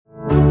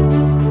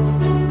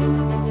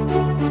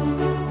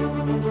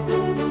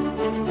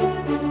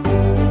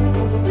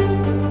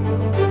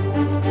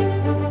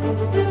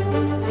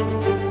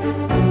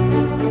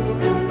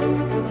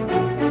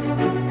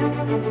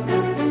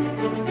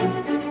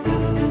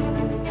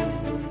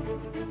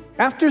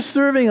After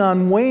serving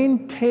on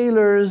Wayne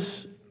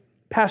Taylor's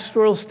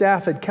pastoral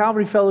staff at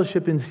Calvary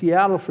Fellowship in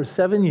Seattle for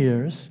 7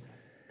 years,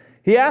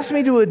 he asked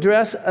me to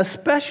address a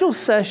special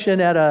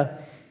session at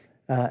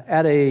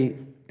a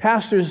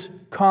pastor's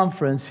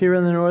conference here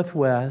in the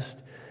Northwest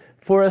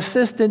for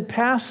assistant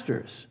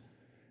pastors.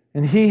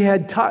 And he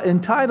had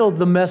entitled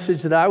the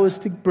message that I was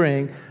to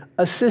bring,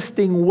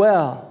 Assisting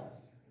Well.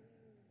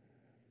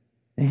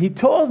 And he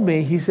told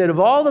me, he said, of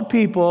all the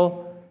people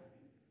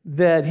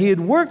that he had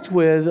worked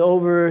with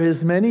over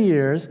his many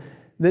years,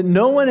 that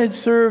no one had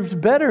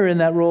served better in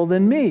that role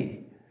than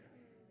me.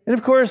 And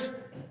of course,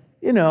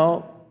 you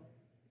know,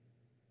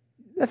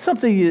 that's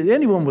something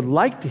anyone would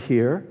like to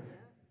hear,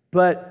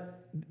 but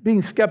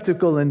being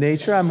skeptical in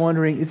nature, I'm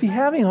wondering, is he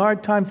having a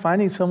hard time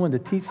finding someone to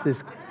teach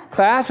this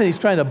class and he's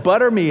trying to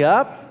butter me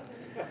up?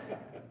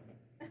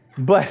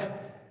 But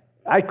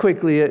I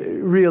quickly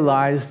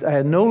realized I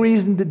had no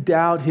reason to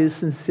doubt his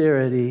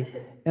sincerity,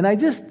 and I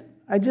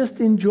just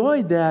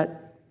enjoyed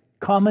that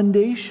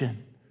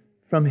commendation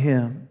from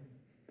him.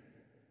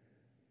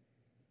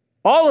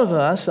 All of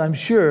us, I'm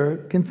sure,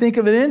 can think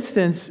of an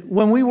instance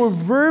when we were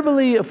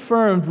verbally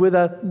affirmed with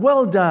a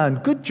well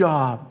done, good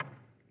job.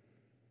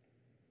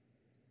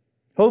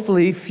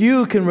 Hopefully,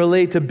 few can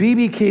relate to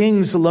B.B.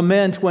 King's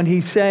lament when he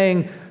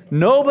sang,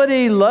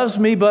 "Nobody loves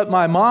me but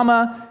my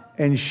mama,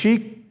 and she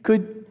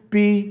could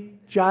be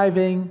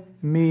jiving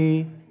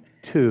me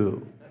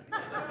too."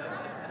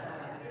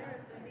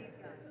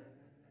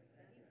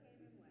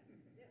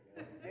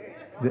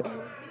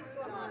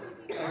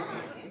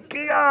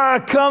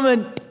 Come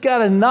and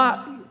gotta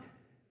not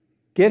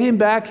get him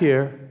back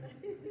here.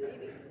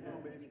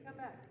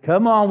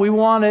 Come on, we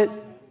want it.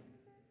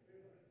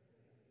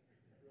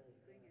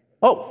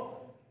 Oh,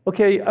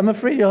 okay, I'm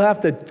afraid you'll have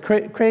to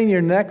crane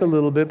your neck a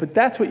little bit, but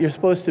that's what you're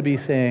supposed to be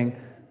saying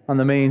on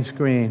the main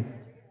screen.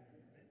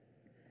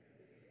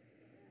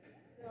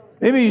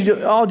 Maybe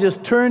you all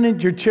just turn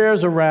your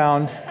chairs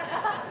around.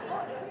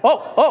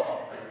 Oh.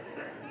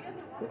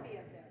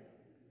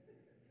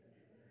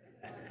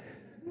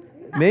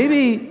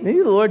 Maybe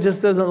the Lord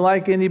just doesn't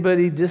like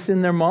anybody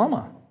dissing their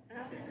mama.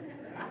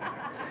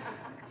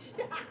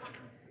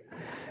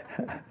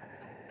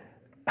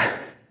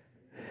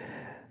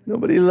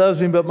 Nobody loves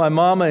me but my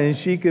mama, and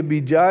she could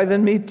be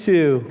jiving me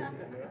too.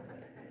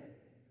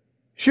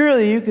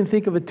 Surely you can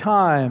think of a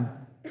time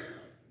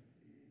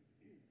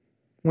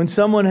when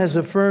someone has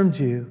affirmed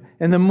you,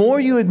 and the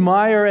more you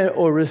admire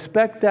or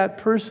respect that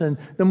person,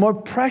 the more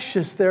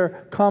precious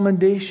their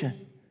commendation.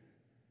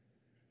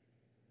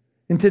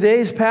 In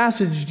today's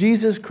passage,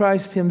 Jesus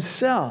Christ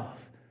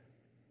himself,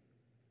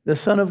 the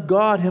Son of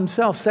God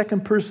himself,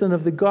 second person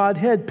of the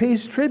Godhead,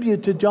 pays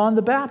tribute to John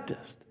the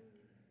Baptist.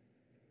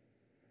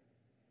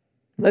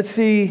 Let's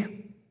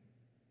see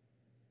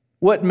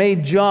what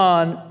made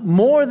John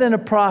more than a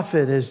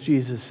prophet, as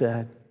Jesus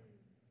said,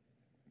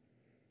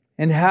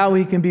 and how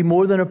he can be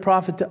more than a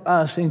prophet to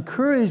us,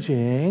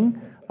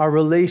 encouraging our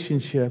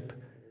relationship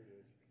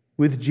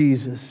with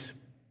Jesus,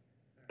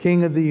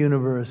 King of the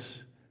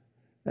universe.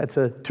 That's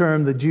a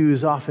term the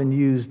Jews often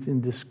used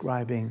in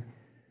describing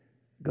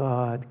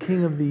God,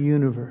 King of the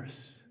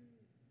universe.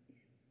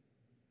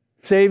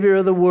 Savior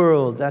of the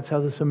world. That's how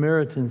the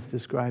Samaritans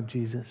describe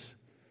Jesus.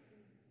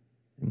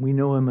 And we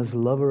know him as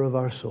lover of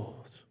our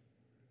souls.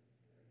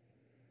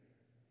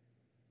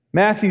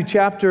 Matthew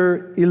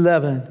chapter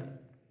 11.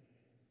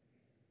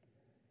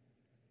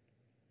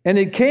 And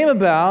it came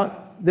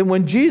about that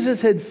when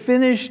Jesus had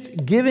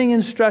finished giving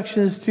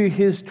instructions to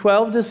his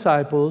 12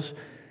 disciples,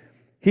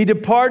 he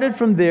departed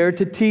from there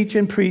to teach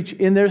and preach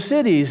in their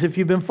cities. If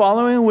you've been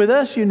following with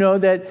us, you know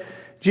that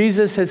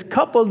Jesus has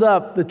coupled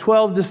up the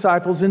 12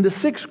 disciples into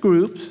 6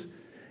 groups,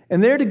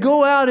 and they're to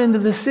go out into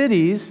the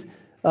cities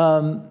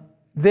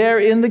there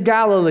in the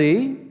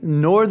Galilee,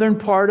 northern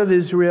part of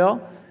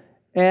Israel,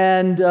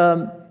 and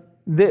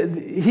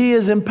he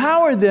has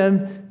empowered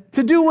them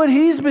to do what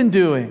he's been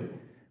doing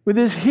with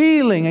his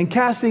healing and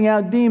casting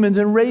out demons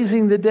and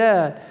raising the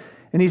dead.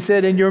 And he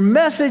said, and your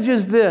message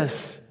is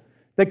this: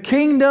 the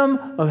kingdom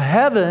of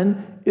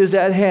heaven is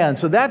at hand.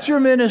 So that's your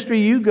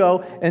ministry. You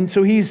go. And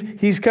so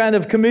he's kind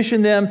of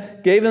commissioned them,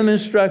 gave them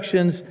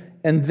instructions,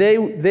 and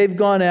they've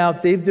gone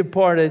out, they've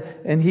departed,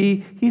 and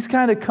he's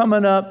kind of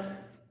coming up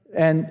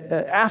and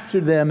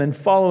after them and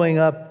following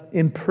up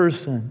in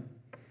person.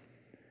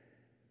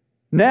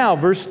 Now,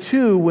 verse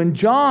 2, when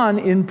John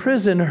in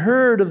prison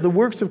heard of the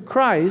works of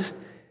Christ,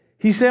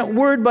 he sent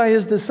word by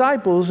his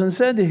disciples and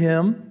said to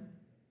him,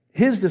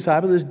 his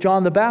disciples, this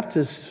John the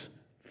Baptist's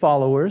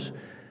followers,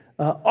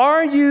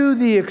 are you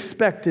the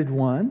expected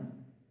one,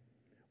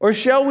 or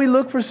shall we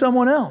look for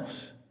someone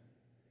else?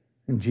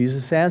 And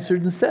Jesus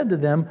answered and said to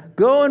them,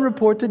 go and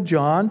report to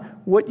John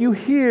what you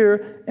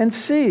hear and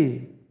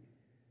see.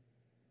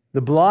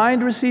 The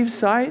blind receive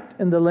sight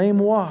and the lame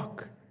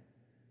walk.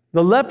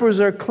 The lepers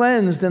are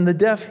cleansed and the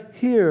deaf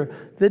hear.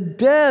 The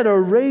dead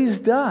are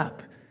raised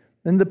up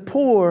and the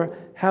poor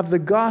have the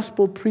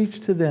gospel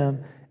preached to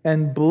them.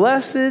 And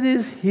blessed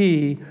is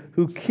he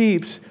who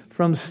keeps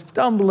from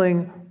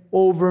stumbling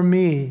over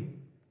me.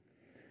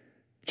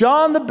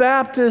 John the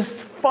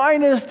Baptist's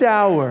finest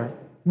hour.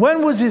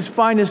 When was his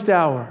finest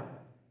hour?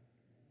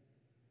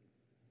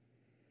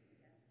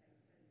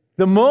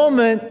 The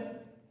moment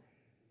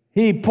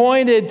he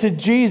pointed to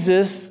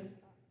Jesus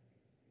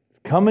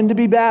coming to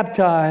be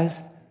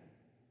baptized.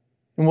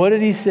 And what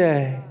did he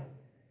say?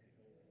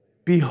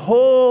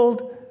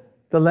 Behold,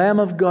 the Lamb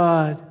of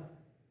God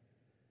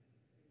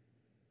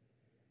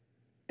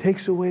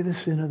takes away the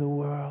sin of the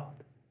world.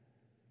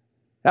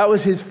 That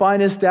was his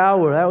finest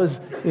hour. That was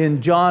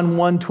in John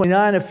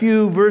 1:29. A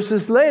few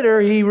verses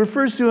later, he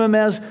refers to him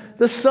as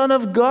the Son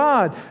of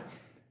God.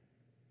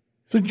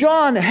 So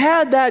John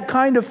had that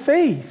kind of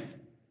faith.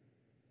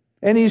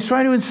 And he's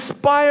trying to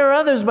inspire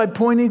others by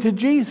pointing to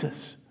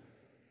Jesus.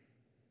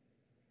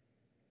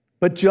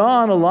 But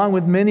John, along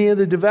with many of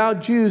the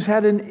devout Jews,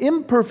 had an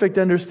imperfect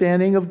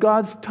understanding of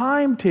God's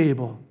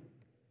timetable.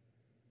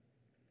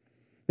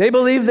 They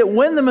believed that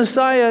when the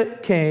Messiah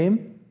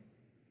came,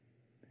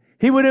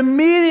 he would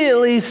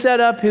immediately set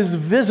up his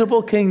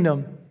visible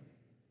kingdom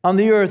on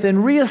the earth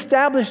and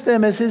reestablish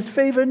them as his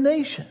favored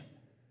nation.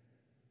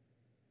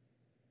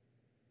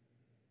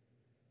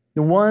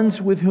 The ones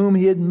with whom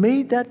he had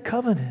made that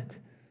covenant.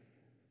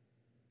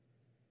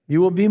 You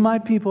will be my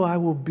people, I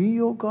will be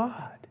your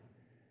God.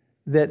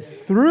 That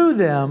through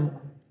them,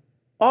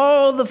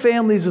 all the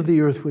families of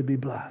the earth would be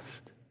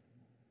blessed.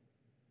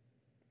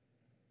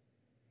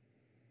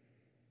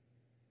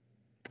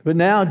 But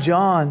now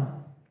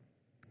John,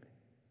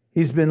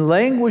 he's been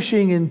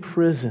languishing in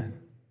prison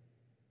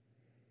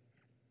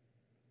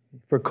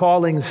for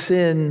calling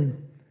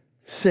sin,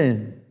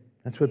 sin.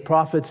 That's what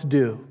prophets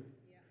do.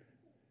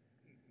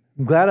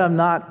 I'm glad I'm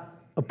not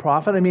a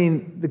prophet. I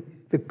mean,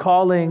 the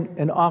calling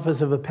and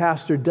office of a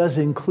pastor does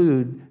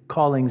include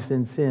calling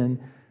sin,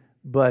 sin.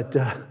 But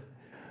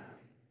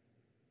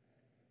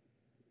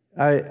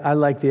I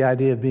like the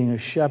idea of being a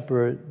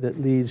shepherd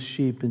that leads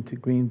sheep into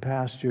green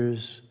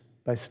pastures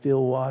by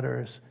still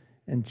waters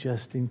and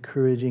just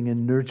encouraging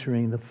and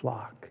nurturing the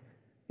flock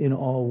in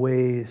all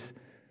ways.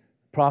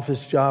 The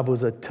prophet's job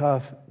was a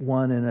tough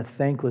one and a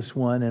thankless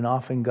one and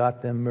often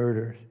got them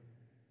murdered.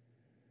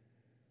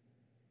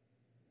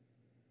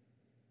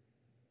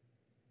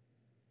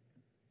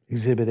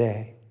 Exhibit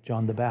A,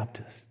 John the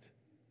Baptist.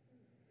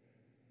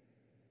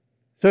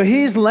 So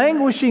he's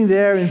languishing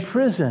there in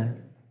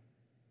prison.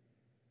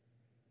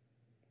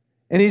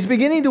 And he's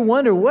beginning to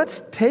wonder,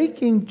 what's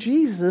taking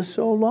Jesus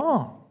so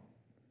long?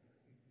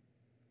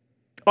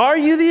 Are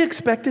you the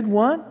expected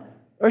one?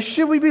 Or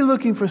should we be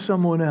looking for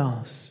someone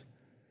else?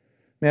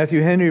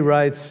 Matthew Henry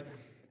writes,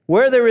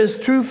 where there is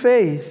true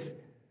faith,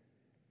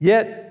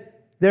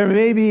 yet there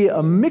may be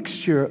a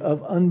mixture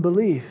of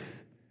unbelief.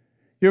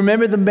 You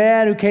remember the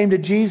man who came to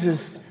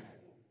Jesus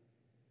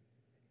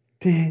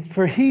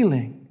for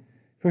healing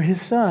for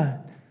his son.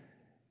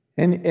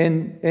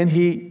 And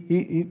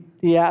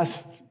he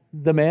asked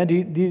the man, do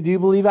you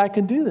believe I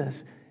can do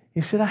this?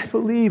 He said, I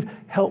believe,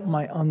 help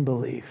my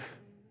unbelief.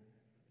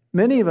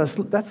 Many of us,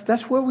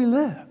 that's where we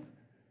live.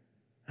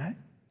 Right?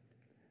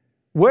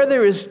 Where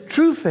there is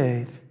true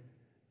faith,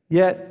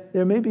 yet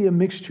there may be a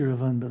mixture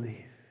of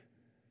unbelief.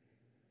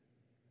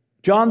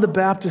 John the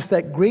Baptist,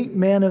 that great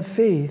man of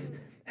faith,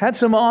 had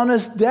some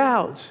honest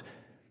doubts.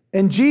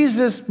 And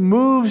Jesus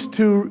moves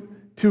to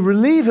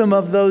relieve him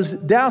of those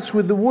doubts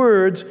with the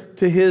words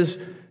to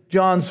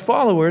John's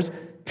followers,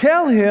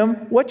 tell him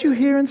what you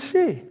hear and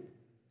see.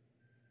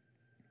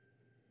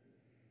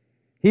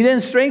 He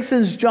then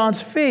strengthens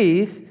John's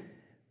faith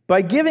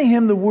by giving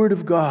him the Word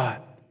of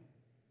God.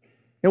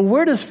 And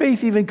where does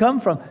faith even come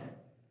from?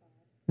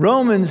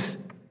 Romans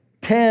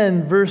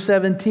 10, verse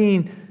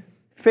 17,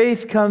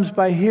 faith comes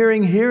by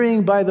hearing,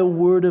 hearing by the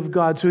Word of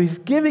God. So he's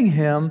giving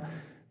him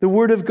the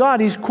Word of God.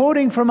 He's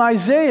quoting from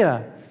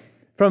Isaiah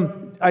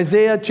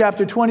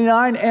chapter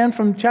 29 and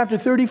from chapter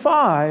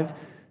 35.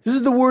 This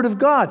is the Word of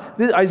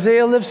God.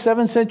 Isaiah lived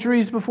 7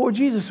 centuries before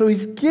Jesus. So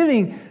he's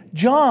giving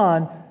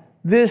John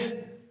this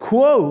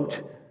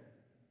quote,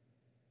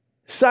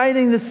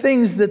 citing the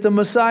things that the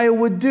Messiah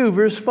would do.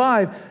 Verse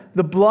 5,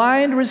 the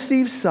blind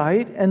receive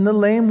sight and the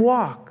lame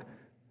walk.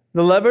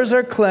 The lepers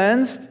are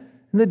cleansed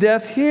and the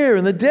deaf hear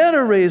and the dead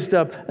are raised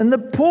up and the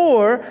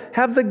poor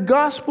have the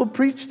gospel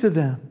preached to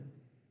them.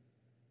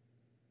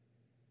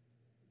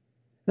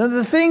 Now,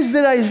 the things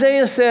that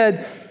Isaiah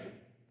said,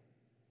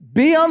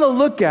 be on the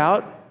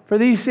lookout for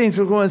these things.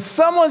 When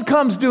someone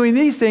comes doing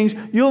these things,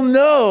 you'll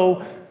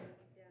know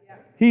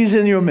he's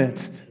in your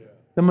midst,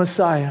 the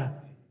Messiah,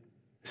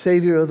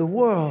 Savior of the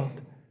world.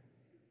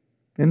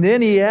 And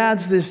then he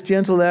adds this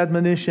gentle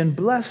admonition,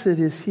 blessed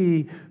is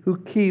he who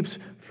keeps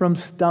from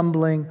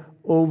stumbling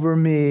over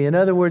me. In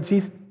other words,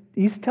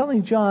 he's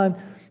telling John,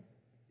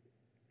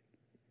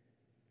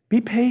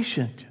 be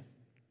patient.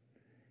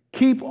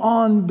 Keep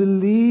on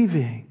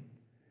believing.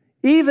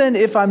 Even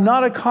if I'm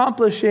not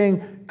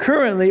accomplishing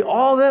currently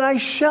all that I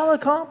shall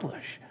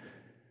accomplish.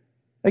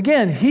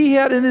 Again, he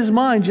had in his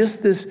mind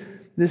just this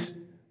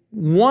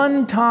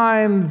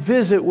one-time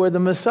visit where the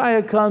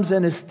Messiah comes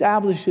and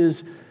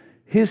establishes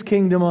his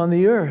kingdom on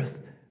the earth.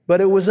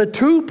 But it was a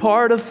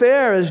two-part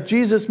affair, as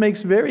Jesus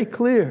makes very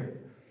clear.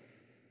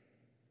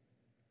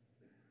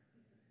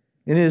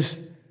 In his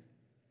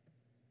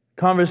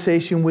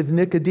conversation with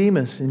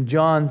Nicodemus in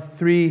John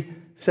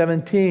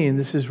 3:17,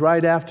 this is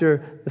right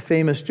after the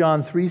famous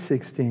John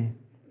 3:16.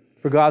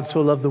 For God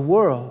so loved the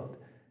world.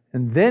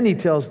 And then he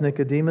tells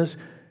Nicodemus,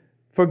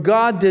 for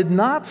God did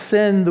not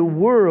send the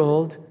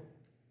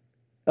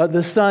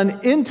Son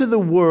into the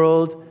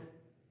world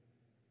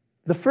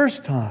the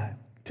first time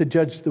to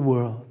judge the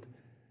world,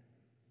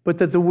 but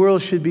that the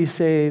world should be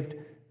saved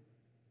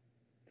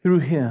through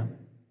him.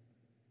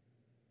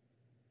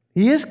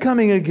 He is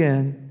coming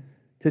again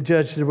to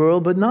judge the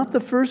world, but not the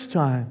first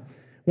time.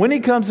 When he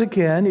comes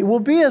again, it will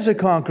be as a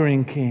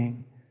conquering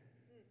king.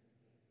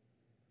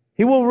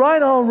 He will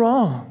right all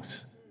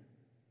wrongs,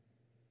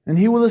 and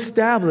he will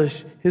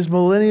establish his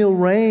millennial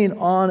reign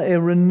on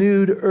a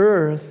renewed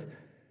earth.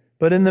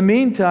 But in the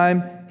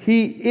meantime,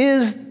 he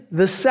is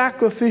the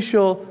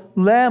sacrificial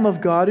Lamb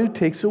of God who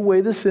takes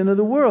away the sin of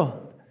the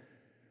world.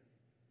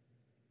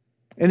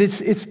 And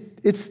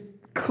it's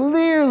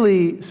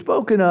clearly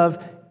spoken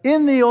of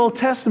in the Old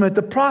Testament.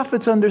 The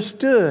prophets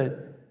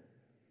understood.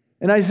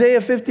 In Isaiah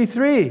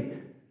 53,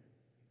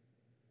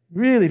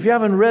 really, if you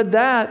haven't read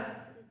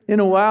that in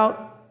a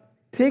while,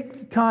 take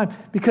the time,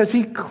 because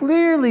he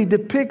clearly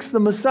depicts the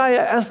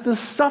Messiah as the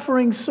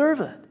suffering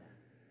servant,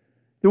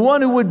 the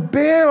one who would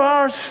bear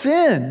our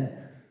sin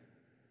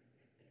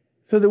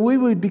so that we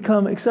would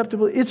become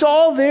acceptable. It's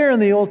all there in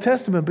the Old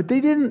Testament, but they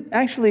didn't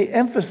actually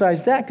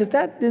emphasize that because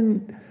that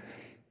didn't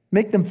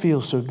make them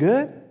feel so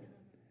good.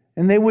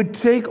 And they would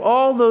take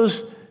all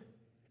those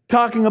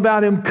talking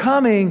about him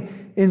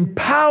coming in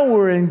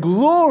power and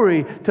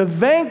glory to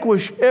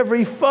vanquish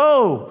every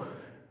foe,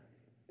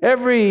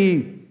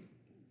 every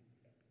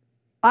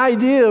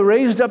idea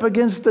raised up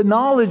against the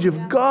knowledge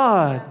of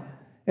God,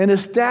 and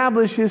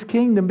establish his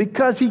kingdom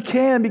because he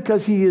can,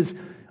 because he is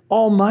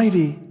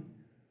almighty.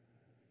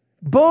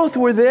 Both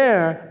were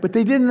there, but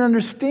they didn't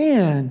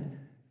understand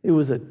it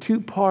was a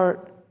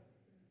two-part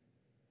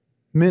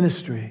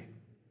ministry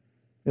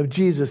of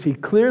Jesus. He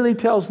clearly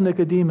tells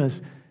Nicodemus,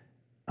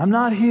 I'm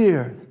not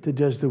here to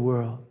judge the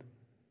world.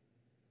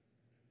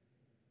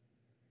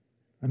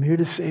 I'm here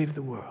to save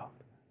the world.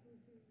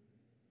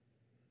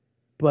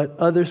 But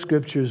other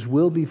scriptures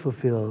will be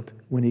fulfilled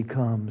when he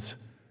comes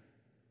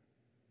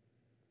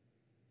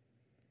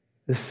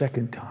the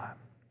second time.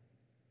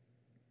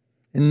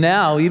 And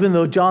now, even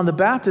though John the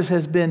Baptist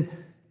has been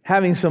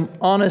having some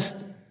honest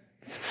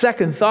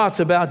second thoughts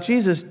about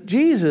Jesus,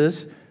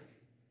 Jesus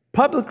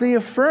publicly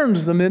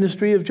affirms the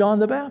ministry of John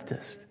the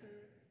Baptist.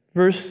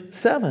 Verse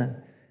 7.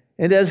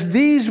 And as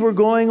these were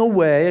going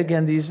away,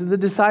 again, these are the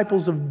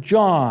disciples of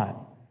John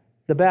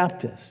the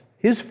Baptist,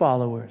 his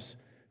followers,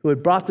 who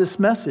had brought this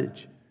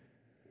message.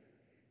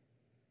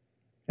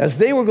 As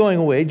they were going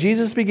away,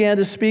 Jesus began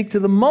to speak to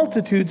the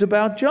multitudes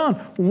about John.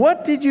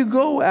 What did you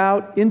go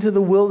out into the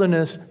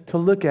wilderness to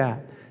look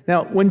at?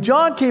 Now, when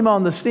John came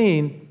on the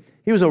scene,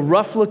 he was a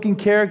rough-looking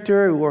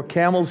character who wore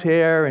camel's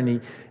hair and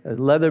he had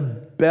a leather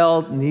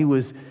belt, and he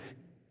was,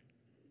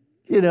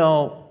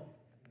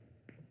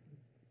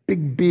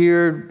 big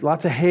beard,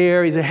 lots of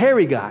hair. He's a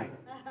hairy guy.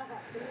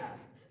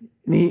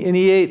 And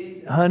he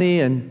ate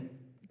honey and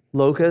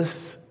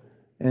locusts.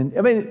 And,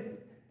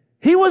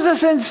 he was a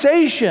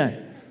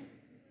sensation.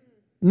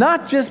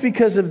 Not just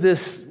because of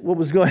what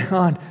was going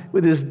on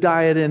with his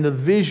diet and the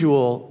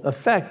visual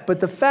effect, but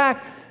the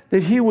fact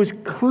that he was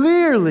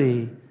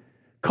clearly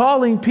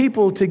calling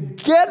people to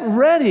get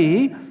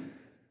ready.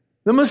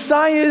 The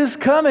Messiah is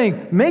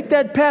coming. Make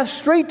that path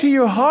straight to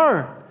your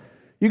heart.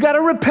 You got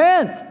to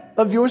repent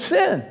of your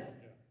sin,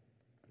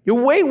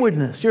 your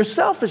waywardness, your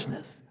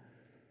selfishness,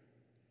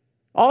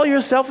 all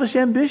your selfish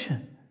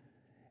ambition.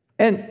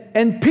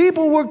 And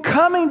people were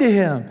coming to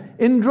him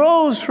in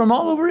droves from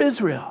all over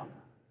Israel.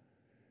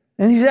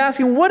 And he's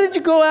asking, what did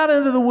you go out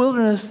into the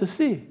wilderness to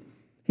see?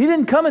 He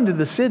didn't come into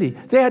the city.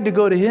 They had to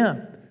go to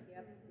him.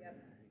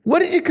 What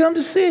did you come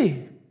to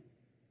see?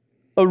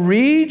 A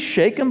reed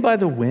shaken by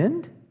the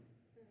wind?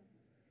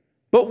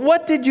 But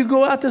what did you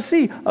go out to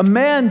see? A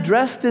man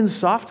dressed in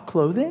soft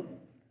clothing?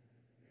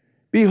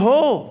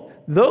 Behold,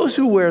 those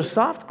who wear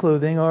soft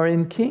clothing are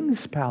in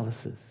kings'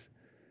 palaces.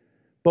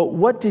 But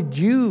why did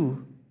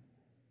you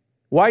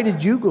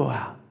go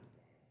out?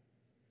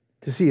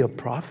 To see a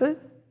prophet?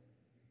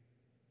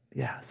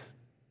 Yes.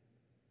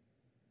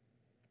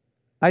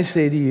 I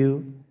say to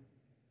you,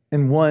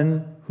 and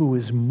one who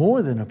is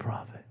more than a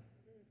prophet.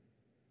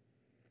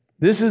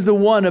 This is the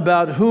one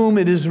about whom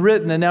it is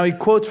written. And now he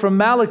quotes from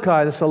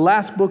Malachi. That's the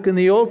last book in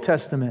the Old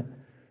Testament.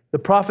 The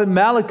prophet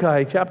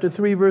Malachi, chapter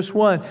 3, verse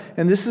 1.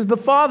 And this is the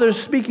Father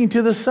speaking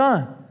to the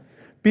Son.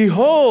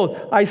 Behold,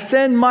 I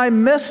send my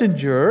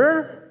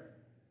messenger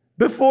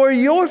before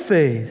your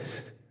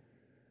face,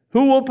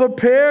 who will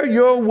prepare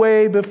your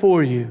way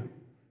before you.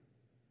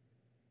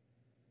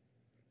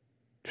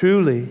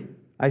 Truly,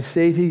 I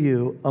say to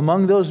you,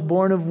 among those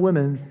born of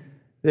women,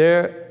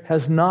 there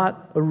has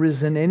not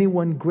arisen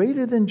anyone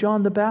greater than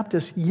John the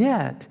Baptist,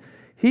 yet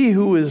he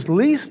who is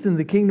least in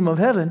the kingdom of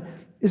heaven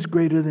is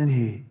greater than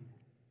he.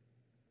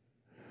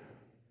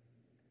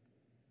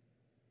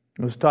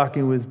 I was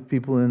talking with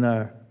people in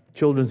our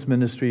children's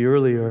ministry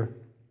earlier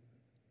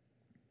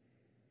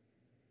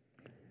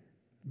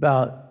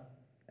about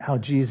how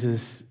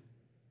Jesus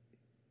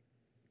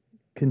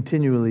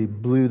continually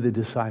blew the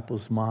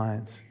disciples'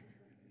 minds,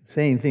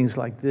 saying things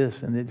like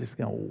this, and they're just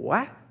going,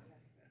 what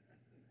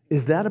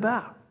is that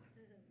about?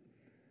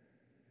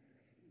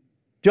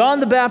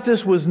 John the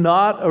Baptist was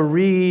not a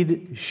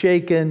reed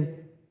shaken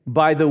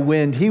by the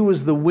wind. He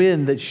was the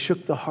wind that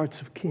shook the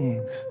hearts of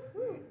kings.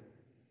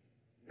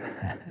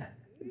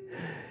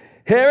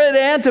 Herod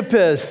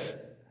Antipas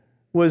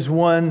was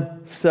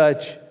one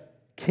such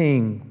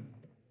king.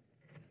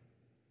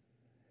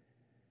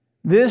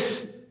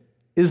 This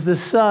is the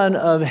son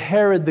of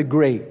Herod the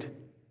Great.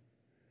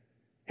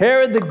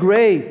 Herod the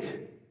Great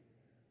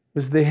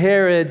was the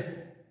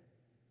Herod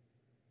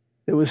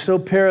that was so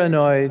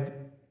paranoid,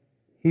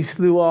 he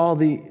slew all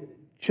the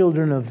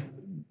children of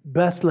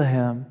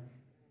Bethlehem,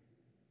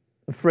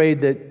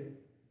 afraid that,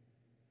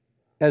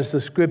 as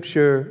the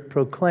scripture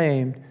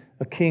proclaimed,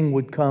 a king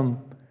would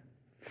come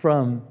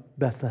from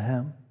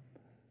Bethlehem.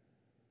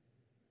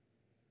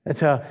 That's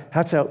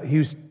how he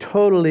was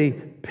totally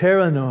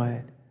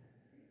paranoid.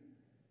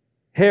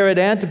 Herod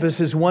Antipas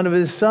is one of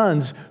his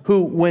sons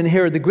who, when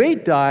Herod the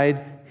Great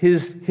died,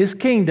 his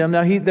kingdom,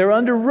 now they're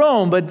under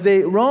Rome, but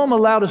Rome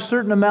allowed a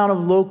certain amount of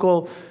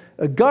local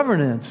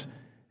governance.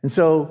 And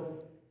so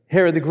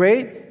Herod the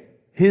Great,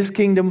 his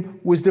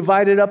kingdom was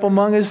divided up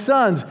among his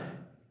sons.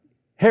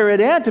 Herod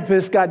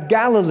Antipas got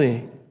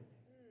Galilee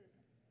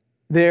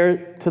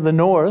there to the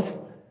north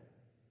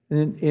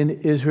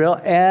in Israel,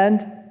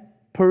 and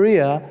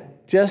Perea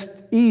just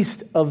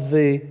east of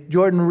the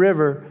Jordan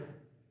River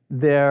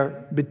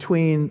there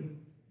between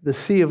the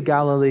Sea of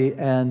Galilee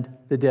and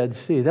the Dead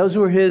Sea. Those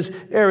were his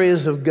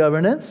areas of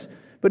governance,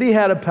 but he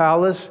had a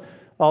palace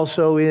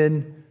also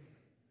in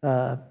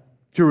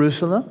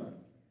Jerusalem.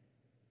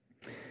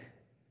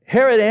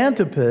 Herod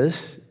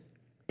Antipas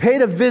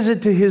paid a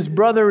visit to his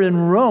brother in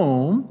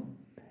Rome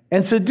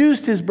and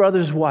seduced his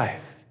brother's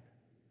wife.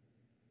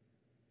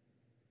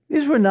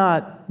 These were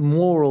not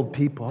moral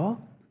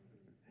people.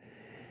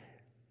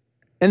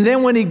 And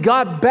then when he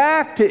got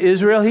back to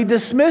Israel, he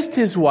dismissed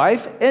his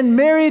wife and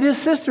married his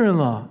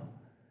sister-in-law.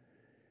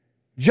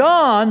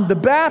 John the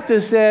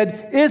Baptist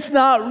said, it's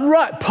not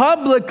right,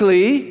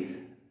 publicly,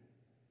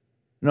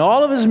 in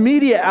all of his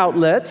media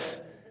outlets,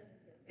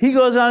 he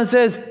goes on and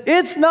says,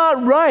 it's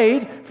not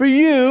right for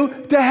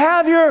you to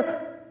have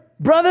your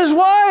brother's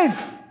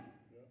wife.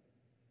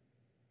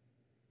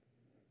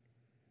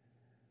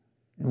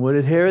 And what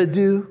did Herod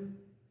do?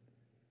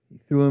 He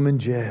threw him in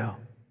jail.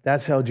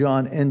 That's how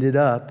John ended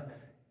up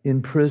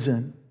in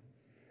prison.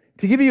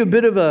 To give you a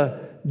bit of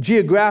a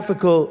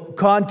geographical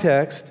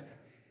context,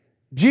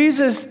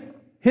 Jesus,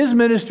 his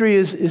ministry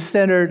is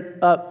centered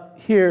up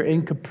here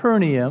in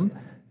Capernaum.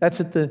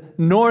 That's at the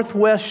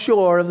northwest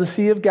shore of the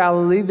Sea of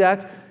Galilee.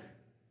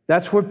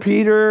 That's where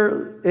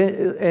Peter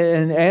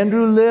and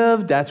Andrew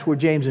lived. That's where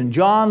James and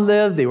John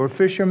lived. They were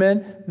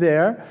fishermen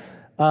there.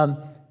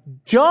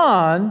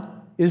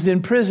 John is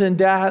in prison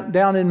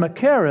down in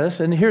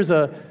Machaerus, and here's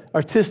an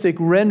artistic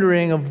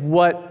rendering of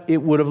what it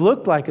would have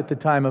looked like at the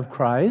time of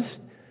Christ.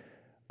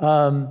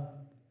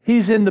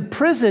 He's in the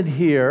prison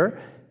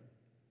here.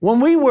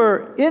 When we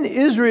were in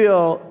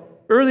Israel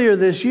earlier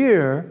this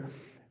year,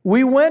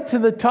 we went to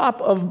the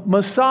top of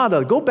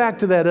Masada. Go back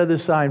to that other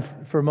sign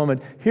for a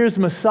moment. Here's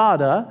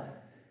Masada.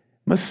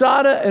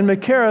 Masada and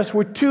Machaerus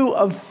were two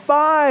of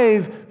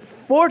 5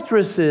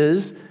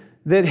 fortresses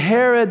that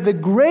Herod the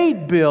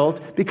Great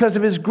built because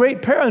of his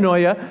great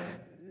paranoia,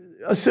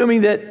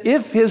 assuming that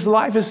if his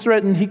life is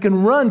threatened, he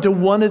can run to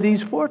one of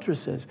these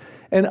fortresses.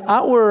 And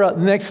our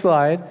next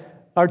slide,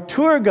 our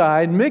tour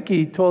guide,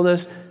 Mickey, told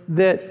us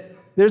that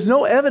there's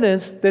no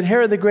evidence that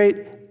Herod the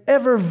Great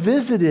ever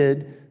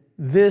visited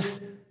this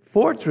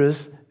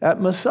fortress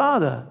at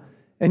Masada.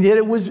 And yet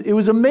it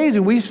was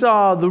amazing. We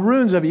saw the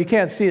ruins of it. You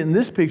can't see it in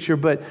this picture,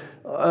 but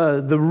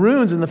the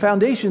ruins and the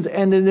foundations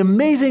and an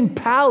amazing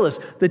palace,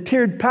 the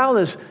tiered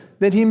palace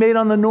that he made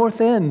on the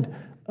north end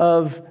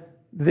of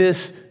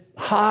this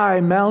high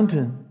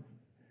mountain.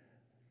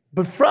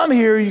 But from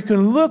here, you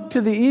can look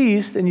to the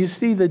east and you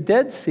see the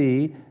Dead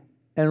Sea,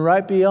 and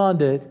right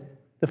beyond it,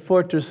 the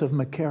fortress of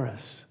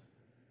Machaerus.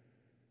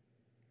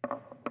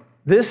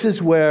 This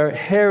is where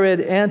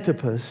Herod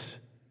Antipas,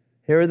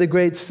 Herod the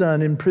Great's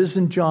son,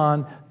 imprisoned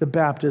John the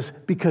Baptist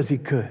because he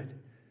could,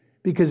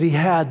 because he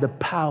had the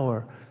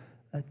power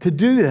to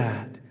do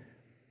that.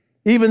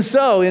 Even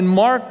so, in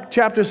Mark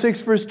chapter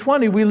 6, verse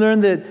 20, we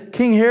learn that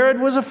King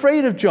Herod was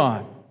afraid of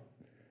John.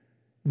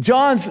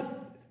 John's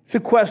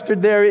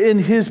sequestered there in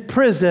his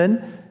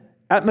prison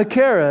at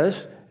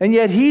Machaerus, and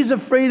yet he's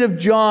afraid of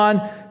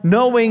John,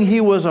 knowing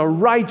he was a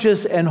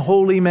righteous and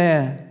holy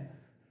man.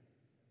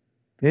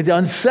 It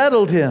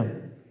unsettled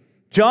him.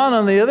 John,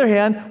 on the other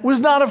hand, was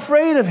not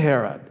afraid of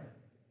Herod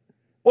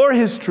or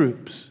his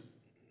troops.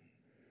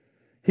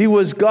 He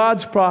was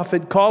God's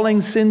prophet,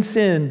 calling sin,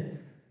 sin,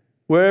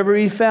 wherever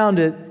he found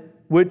it,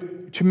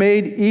 which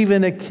made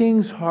even a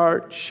king's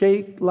heart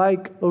shake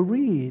like a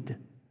reed.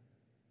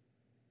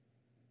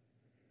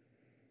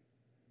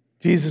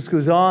 Jesus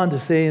goes on to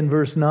say in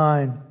verse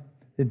 9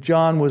 that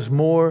John was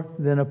more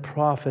than a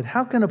prophet.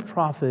 How can a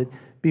prophet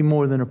be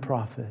more than a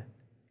prophet?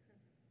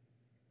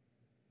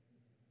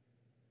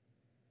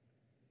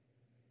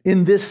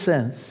 In this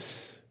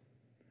sense,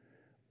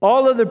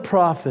 all of the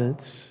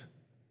prophets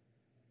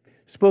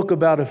spoke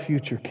about a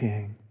future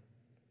king,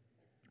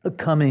 a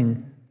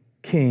coming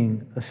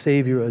king, a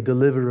savior, a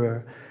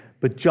deliverer.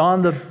 But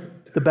John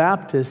the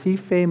Baptist, he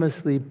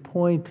famously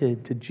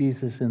pointed to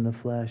Jesus in the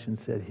flesh and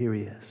said, "Here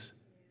he is.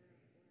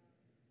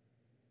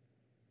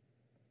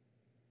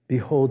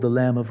 Behold the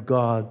Lamb of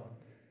God.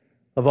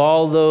 Of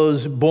all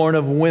those born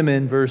of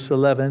women," verse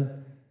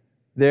 11,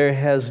 "there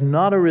has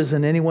not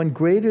arisen anyone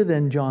greater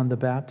than John the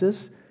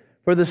Baptist,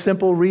 for the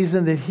simple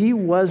reason that he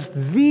was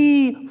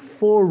the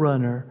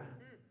forerunner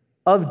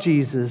of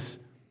Jesus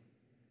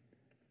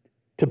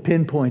to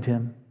pinpoint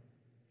him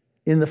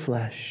in the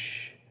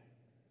flesh."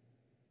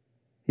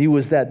 He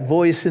was that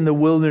voice in the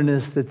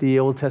wilderness that the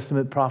Old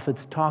Testament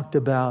prophets talked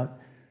about,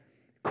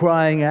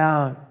 crying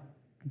out,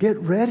 "Get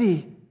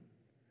ready.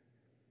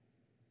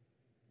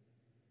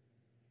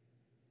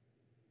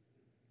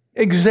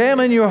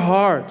 Examine your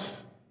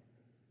hearts."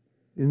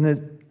 Isn't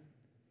it?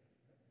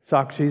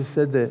 Socrates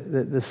said that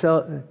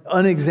the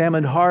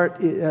unexamined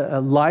heart,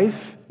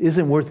 life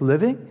isn't worth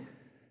living.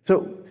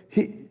 So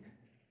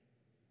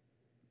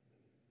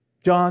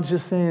John's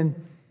just saying,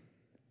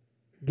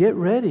 get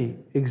ready.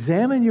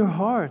 Examine your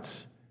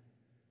hearts.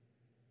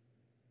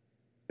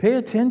 Pay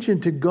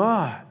attention to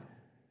God.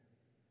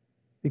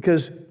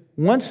 Because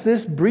once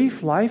this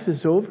brief life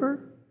is over,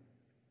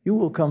 you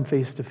will come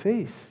face to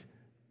face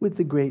with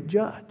the great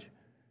judge.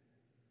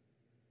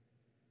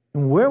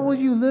 And where will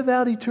you live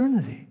out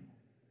eternity?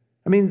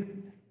 I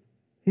mean,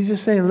 he's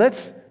just saying,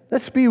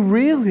 let's be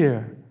real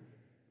here.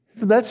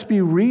 Let's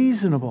be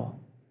reasonable.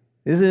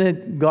 Isn't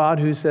it God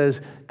who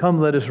says, "Come,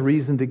 let us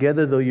reason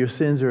together, though your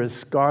sins are as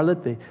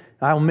scarlet,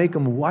 I'll make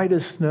them white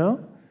as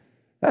snow"?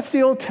 That's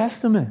the Old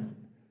Testament.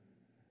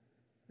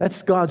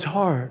 That's God's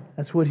heart.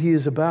 That's what He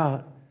is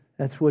about.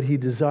 That's what He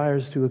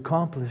desires to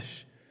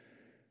accomplish.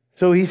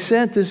 So He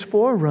sent this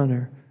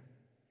forerunner.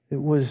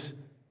 It was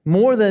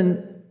more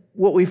than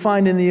what we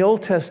find in the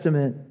Old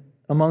Testament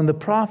among the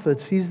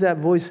prophets. He's that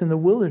voice in the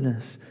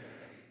wilderness.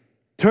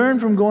 Turn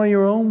from going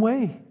your own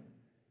way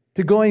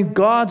to going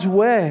God's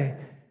way,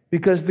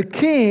 because the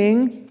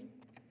King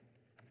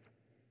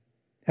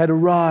had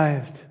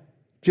arrived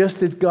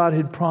just as God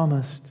had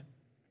promised.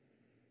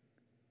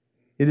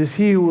 It is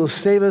He who will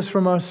save us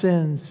from our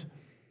sins.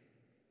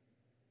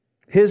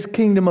 His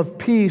kingdom of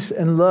peace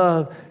and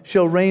love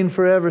shall reign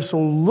forever.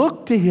 So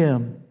look to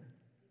Him.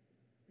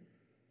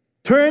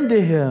 Turn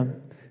to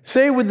Him.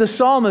 Say with the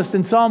psalmist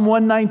in Psalm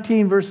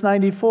 119, verse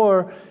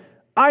 94,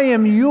 "I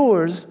am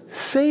yours,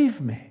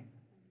 save me."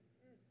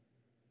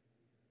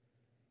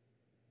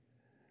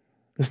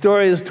 The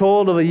story is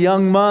told of a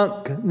young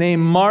monk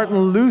named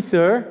Martin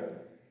Luther,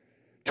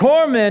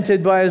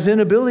 tormented by his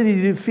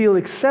inability to feel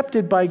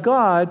accepted by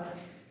God,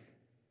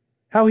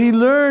 how he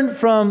learned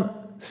from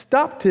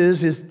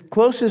Stoptis, his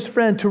closest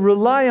friend, to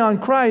rely on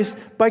Christ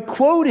by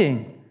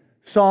quoting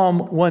Psalm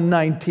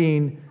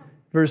 119,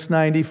 verse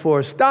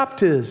 94.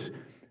 Stoptis,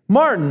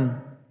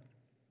 "Martin,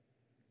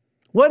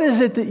 what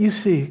is it that you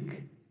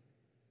seek?"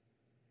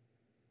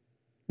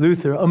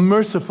 Luther, "A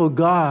merciful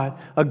God,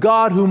 a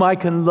God whom I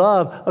can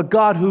love, a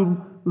God who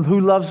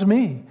loves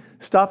me."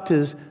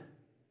 Stoptis,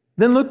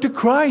 "Then look to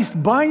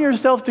Christ, bind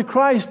yourself to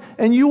Christ,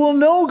 and you will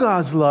know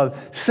God's love.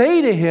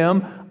 Say to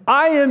Him,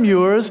 'I am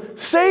yours,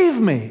 save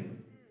me.'"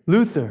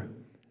 Luther,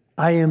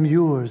 "I am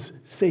yours,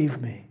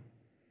 save me.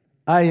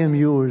 I am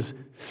yours,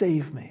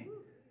 save me.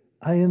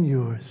 I am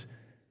yours,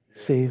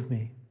 save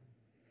me."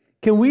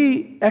 Can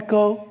we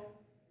echo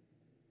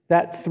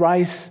that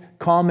thrice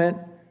comment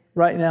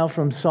right now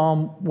from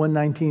Psalm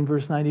 119,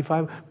 verse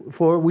 95?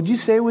 Would you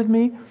say with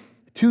me,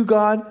 to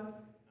God,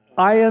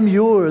 "I am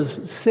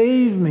yours,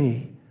 save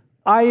me.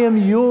 I am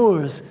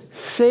yours,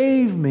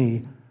 save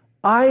me.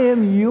 I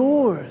am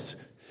yours,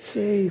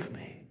 save me."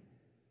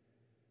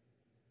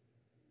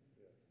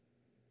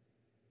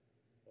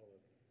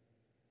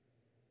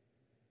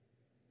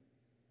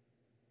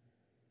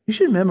 You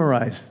should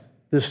memorize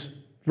this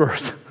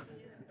verse.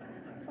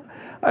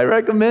 I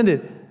recommend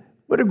it.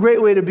 What a great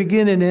way to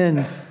begin and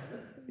end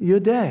your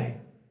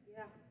day.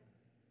 Yeah.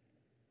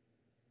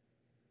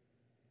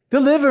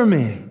 Deliver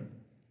me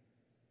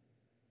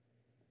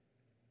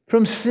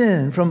from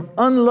sin, from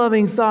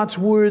unloving thoughts,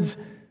 words,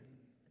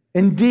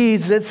 and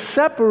deeds that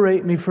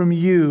separate me from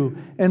you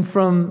and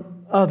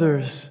from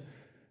others.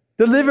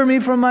 Deliver me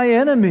from my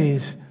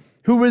enemies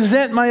who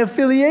resent my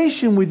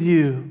affiliation with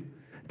you.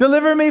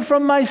 Deliver me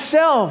from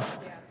myself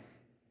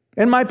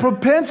and my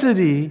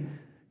propensity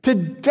to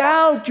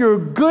doubt your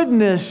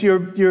goodness,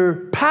 your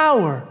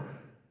power,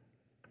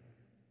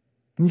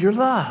 and your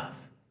love.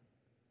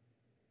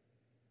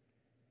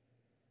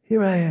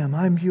 Here I am,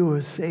 I'm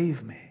yours,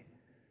 save me.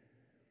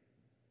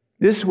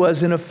 This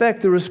was, in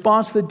effect, the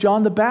response that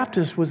John the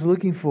Baptist was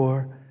looking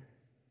for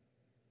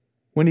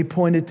when he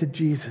pointed to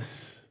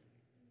Jesus.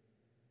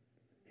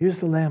 Here's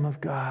the Lamb of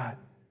God.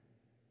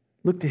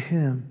 Look to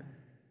him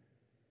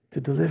to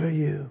deliver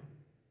you.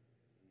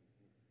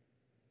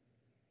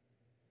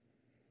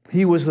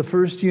 He was the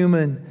first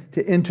human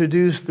to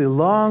introduce the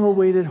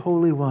long-awaited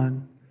Holy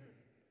One.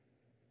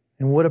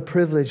 And what a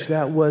privilege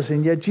that was.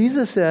 And yet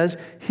Jesus says,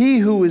 he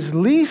who is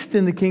least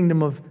in the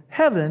kingdom of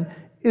heaven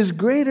is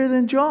greater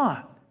than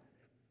John.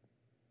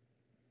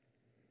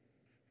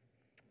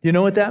 You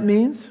know what that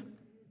means?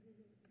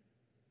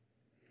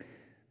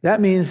 That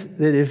means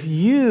that if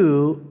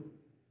you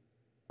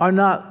are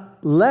not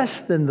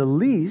less than the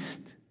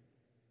least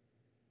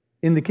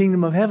in the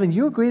kingdom of heaven,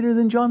 you're greater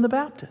than John the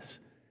Baptist.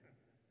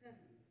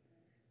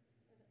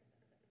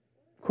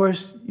 Of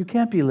course, you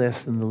can't be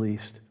less than the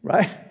least,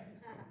 right?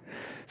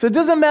 So it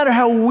doesn't matter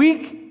how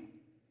weak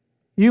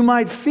you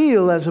might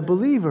feel as a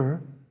believer,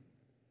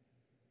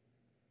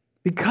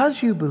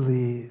 because you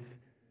believe,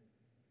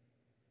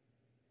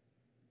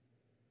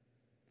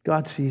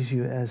 God sees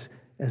you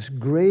as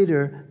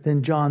greater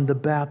than John the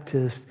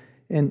Baptist.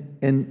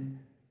 And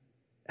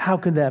how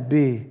could that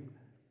be?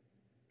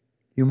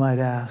 You might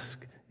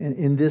ask.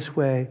 In this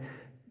way,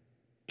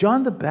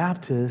 John the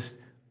Baptist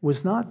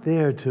was not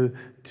there to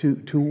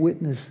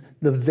witness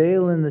the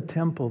veil in the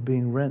temple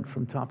being rent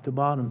from top to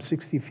bottom,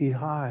 60 feet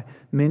high,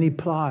 many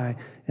ply.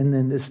 And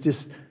then it's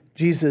just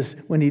Jesus,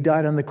 when he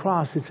died on the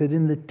cross, it said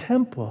in the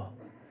temple,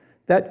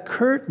 that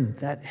curtain,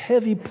 that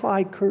heavy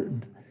ply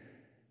curtain,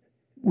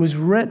 was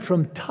rent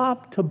from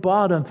top to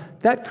bottom.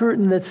 That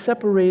curtain that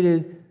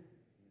separated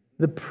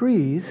the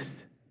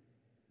priest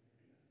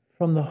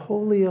from the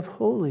Holy of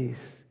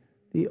Holies,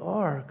 the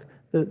ark,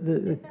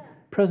 the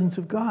presence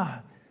of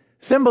God,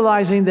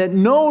 symbolizing that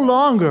no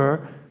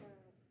longer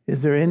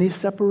is there any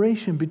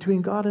separation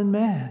between God and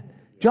man.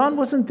 John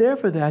wasn't there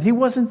for that. He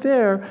wasn't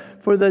there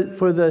for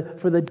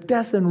the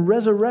death and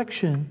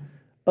resurrection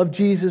of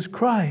Jesus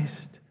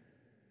Christ.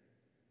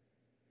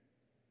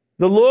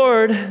 The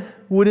Lord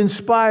would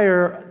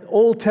inspire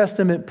Old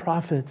Testament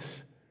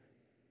prophets,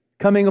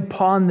 coming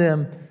upon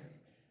them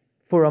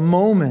for a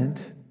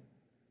moment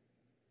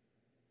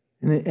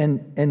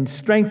and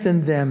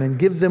strengthen them and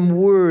give them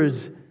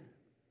words.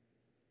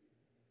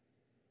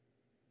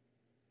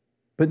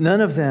 But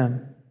none of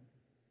them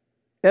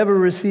ever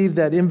received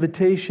that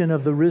invitation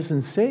of the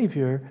risen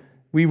Savior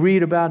we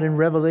read about in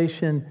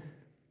Revelation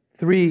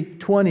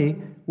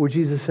 3:20, where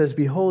Jesus says,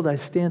 "Behold, I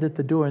stand at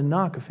the door and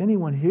knock. If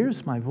anyone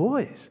hears my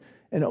voice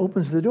and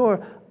opens the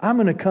door, I'm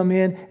going to come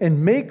in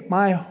and make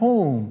my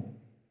home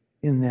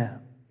in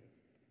them."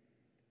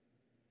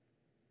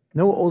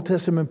 No Old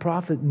Testament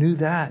prophet knew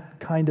that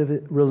kind of a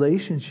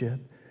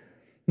relationship.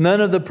 None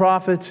of the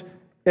prophets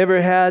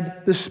ever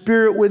had the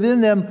Spirit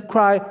within them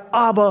cry,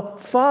 "Abba,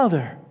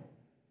 Father."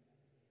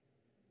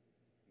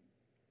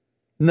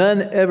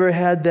 None ever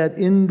had that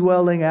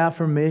indwelling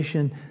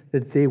affirmation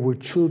that they were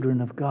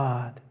children of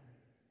God,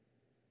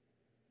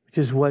 which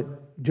is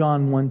what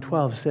John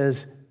 1:12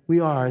 says we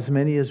are, as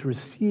many as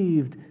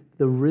received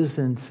the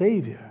risen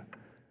Savior.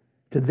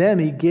 To them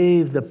he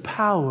gave the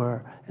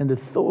power and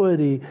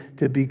authority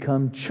to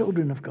become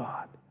children of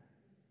God.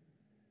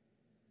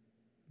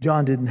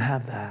 John didn't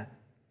have that.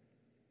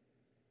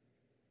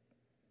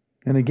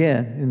 And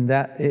again,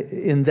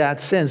 in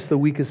that sense, the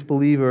weakest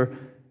believer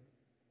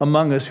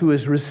among us who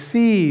has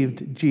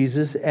received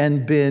Jesus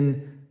and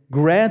been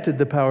granted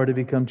the power to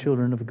become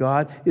children of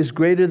God is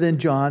greater than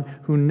John,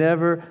 who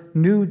never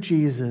knew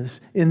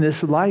Jesus in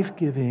this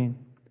life-giving,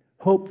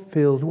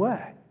 hope-filled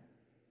way.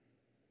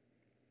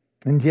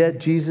 And yet,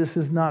 Jesus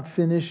is not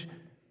finished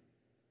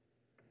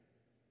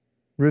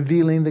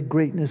revealing the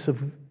greatness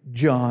of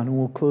John. And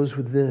we'll close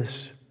with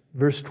this.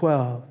 Verse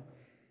 12.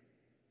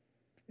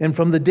 "And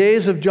from the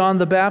days of John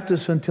the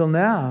Baptist until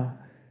now,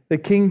 the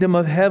kingdom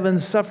of heaven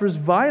suffers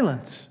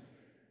violence,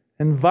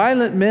 and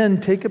violent men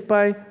take it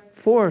by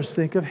force."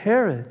 Think of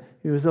Herod.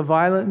 He was a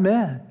violent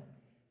man.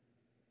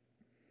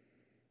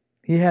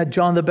 He had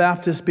John the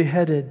Baptist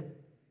beheaded.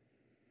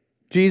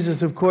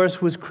 Jesus, of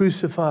course, was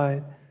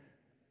crucified.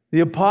 The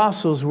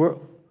apostles were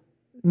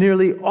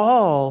nearly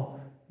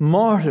all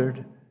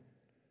martyred.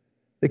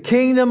 The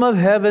kingdom of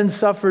heaven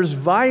suffers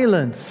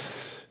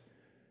violence.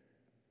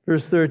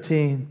 Verse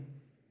 13.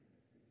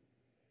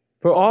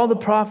 "For all the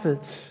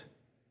prophets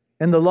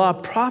and the law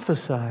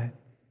prophesied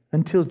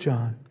until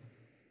John.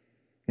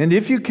 And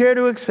if you care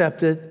to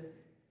accept it,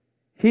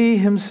 he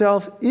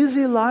himself is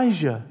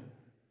Elijah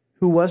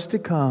who was to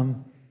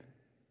come.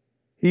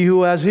 He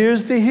who has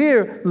ears to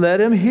hear, let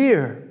him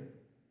hear."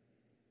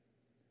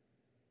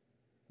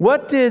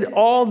 What did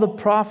all the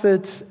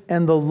prophets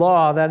and the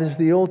law, that is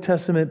the Old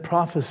Testament,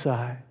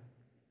 prophesy?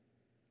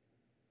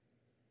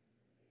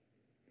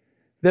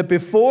 That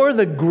before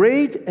the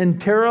great and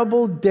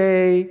terrible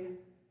day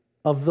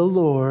of the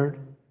Lord,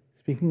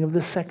 speaking of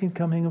the second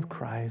coming of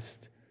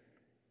Christ,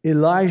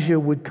 Elijah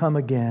would come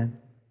again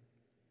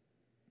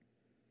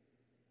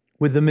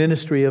with the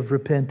ministry of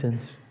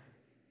repentance.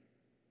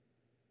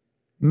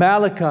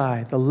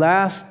 Malachi, the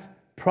last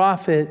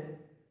prophet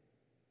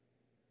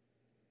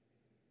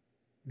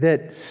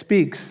that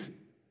speaks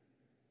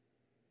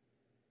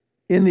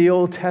in the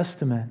Old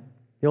Testament.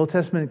 The Old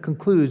Testament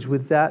concludes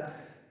with that,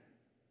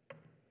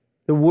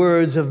 the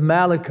words of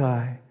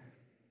Malachi.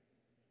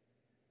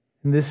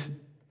 And this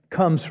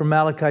comes from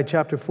Malachi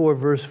chapter 4,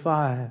 verse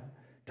 5,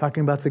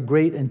 talking about the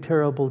great and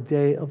terrible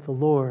day of the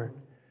Lord.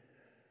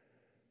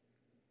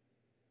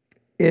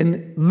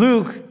 In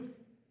Luke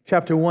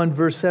chapter 1,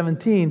 verse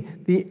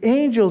 17, the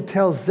angel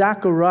tells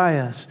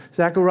Zacharias.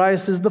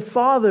 Zacharias is the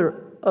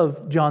father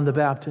of John the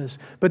Baptist.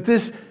 But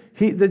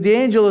the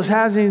angel is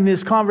having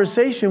this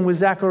conversation with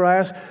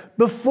Zacharias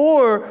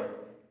before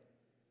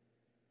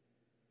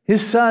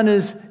his son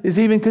is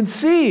even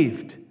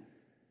conceived.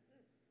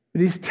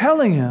 But he's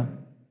telling him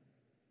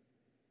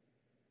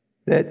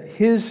that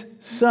his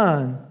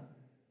son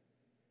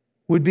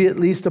would be at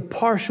least a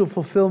partial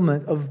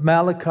fulfillment of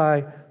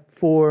Malachi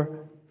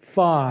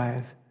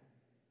 4:5,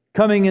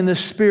 coming in the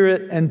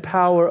spirit and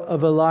power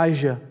of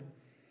Elijah.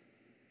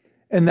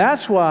 And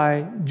that's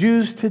why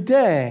Jews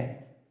today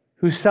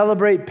who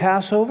celebrate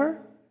Passover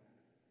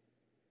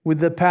with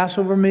the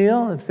Passover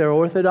meal, if they're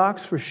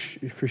Orthodox for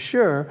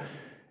sure,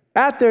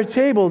 at their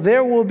table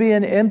there will be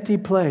an empty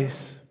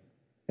place,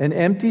 an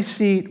empty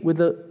seat with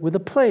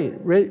a plate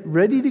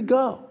ready to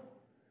go.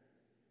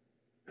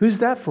 Who's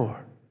that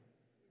for?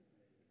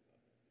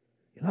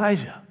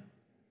 Elijah.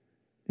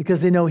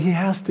 Because they know he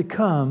has to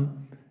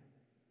come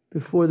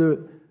before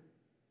the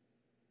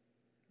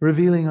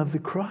revealing of the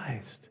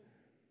Christ.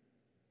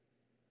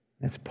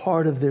 That's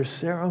part of their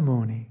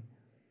ceremony.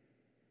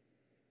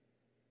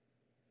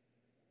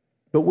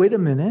 But wait a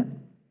minute.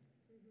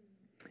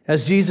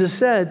 As Jesus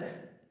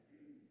said,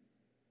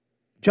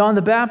 John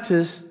the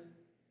Baptist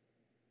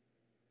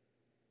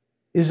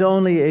is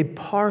only a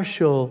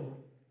partial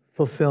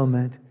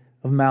fulfillment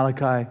of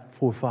Malachi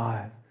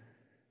 4:5.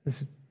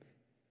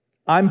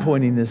 I'm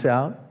pointing this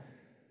out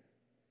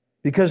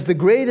because the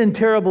great and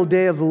terrible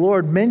day of the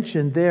Lord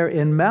mentioned there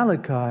in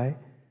Malachi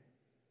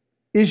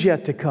is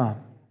yet to come.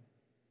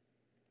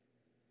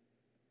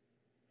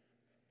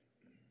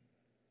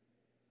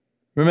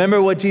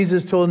 Remember what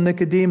Jesus told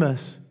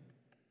Nicodemus.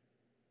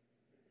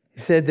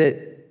 He said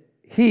that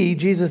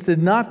Jesus,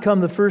 did not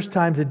come the first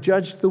time to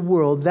judge the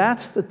world.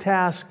 That's the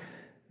task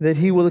that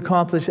he will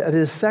accomplish at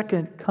his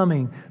second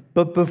coming.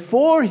 But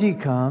before he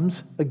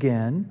comes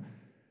again,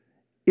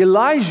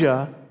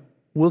 Elijah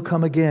will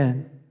come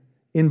again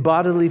in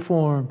bodily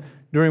form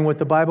during what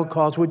the Bible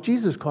calls, what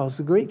Jesus calls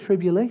the Great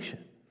Tribulation.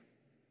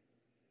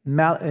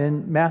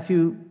 In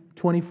Matthew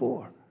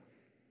 24.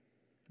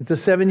 It's a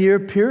 7-year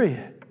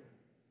period.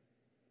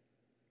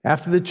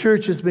 After the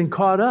church has been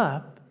caught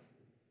up,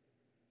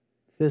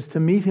 it says to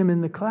meet him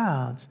in the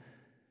clouds,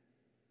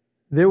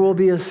 there will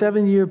be a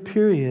 7-year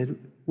period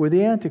where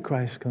the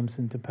Antichrist comes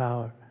into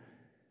power.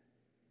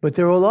 But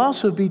there will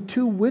also be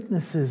 2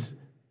 witnesses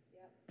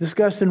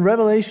discussed in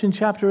Revelation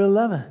chapter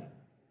 11.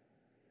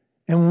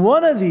 And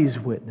one of these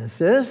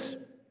witnesses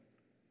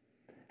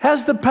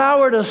has the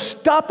power to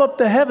stop up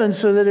the heavens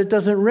so that it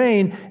doesn't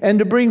rain and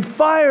to bring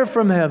fire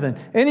from heaven.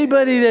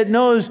 Anybody that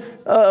knows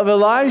of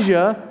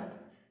Elijah,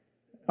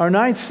 our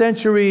 9th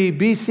century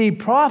BC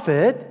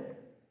prophet,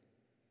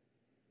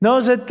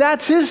 knows that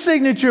that's his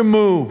signature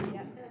move.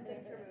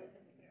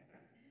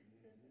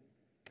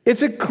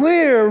 It's a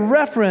clear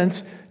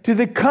reference to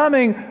the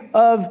coming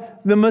of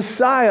the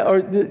Messiah,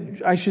 or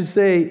I should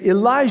say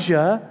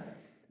Elijah,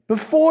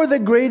 before the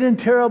great and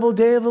terrible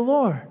day of the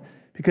Lord.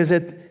 Because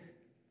at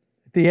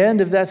the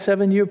end of that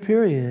 7-year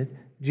period,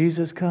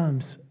 Jesus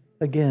comes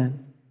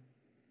again.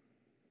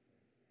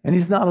 And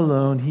he's not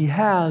alone. He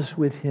has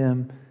with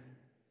him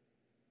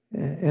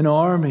an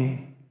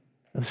army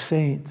of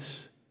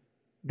saints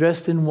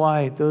dressed in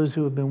white, those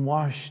who have been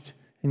washed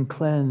and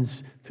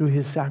cleansed through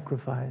his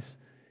sacrifice.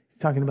 He's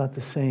talking about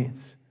the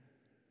saints,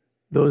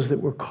 those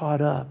that were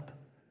caught up,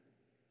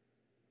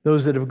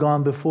 those that have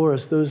gone before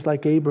us, those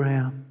like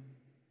Abraham,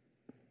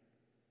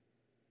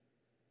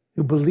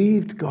 who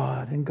believed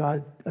God and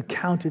God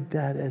accounted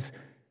that as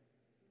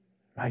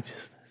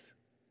righteousness.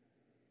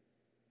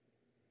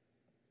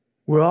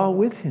 We're all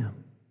with him.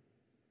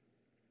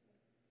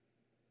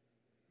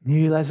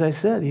 He, as I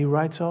said, he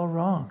rights all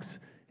wrongs.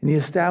 And he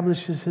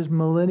establishes his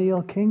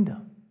millennial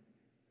kingdom.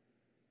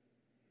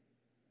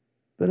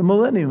 But a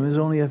millennium is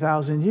only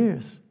 1,000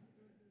 years.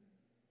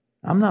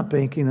 I'm not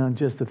banking on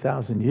just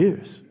 1,000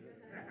 years.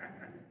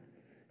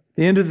 At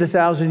the end of the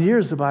 1,000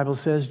 years, the Bible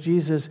says,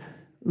 Jesus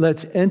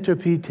lets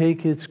entropy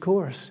take its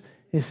course.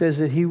 He says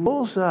that he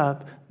rolls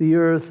up the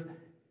earth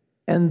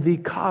and the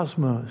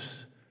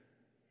cosmos,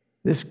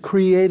 this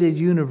created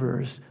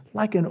universe,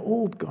 like an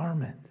old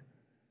garment.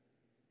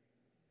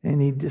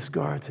 And he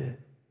discards it.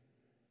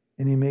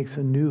 And he makes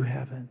a new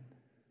heaven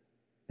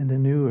and a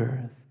new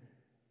earth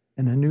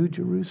and a new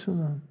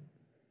Jerusalem.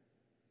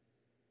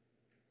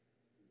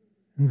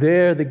 And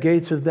there, the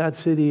gates of that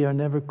city are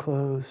never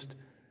closed.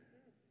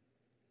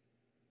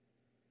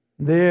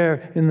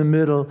 There, in the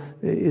middle,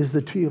 is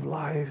the tree of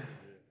life.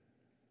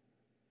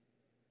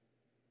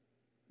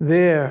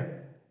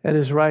 There, At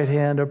his right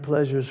hand are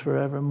pleasures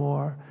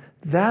forevermore.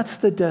 That's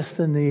the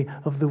destiny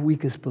of the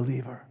weakest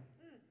believer.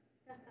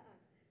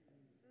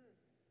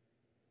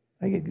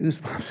 I get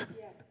goosebumps.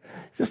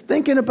 Just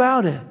thinking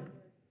about it.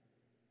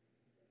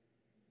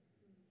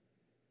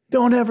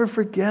 Don't ever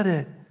forget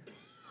it.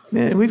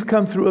 Man, we've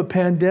come through a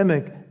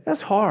pandemic.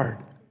 That's hard.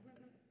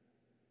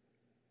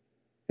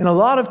 And a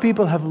lot of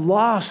people have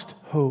lost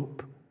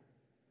hope.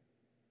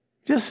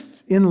 Just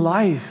in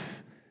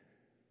life.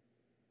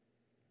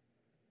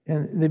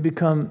 And they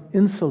become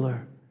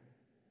insular.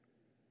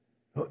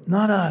 But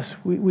not us.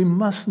 We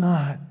must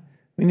not.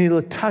 We need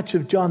a touch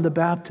of John the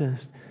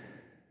Baptist.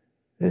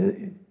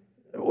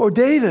 Or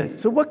David.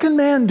 So what can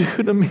man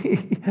do to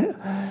me?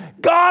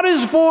 God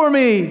is for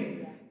me.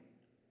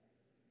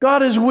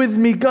 God is with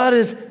me. God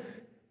is...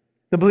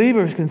 The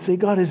believers can say,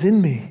 God is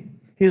in me.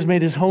 He has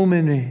made his home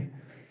in me.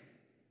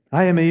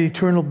 I am an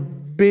eternal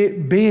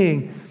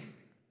being.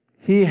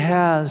 He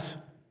has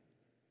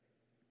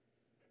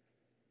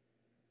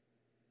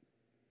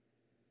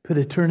put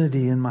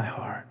eternity in my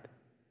heart.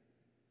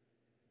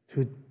 That's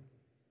what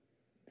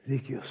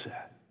Ezekiel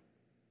said.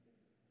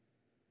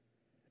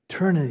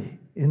 Eternity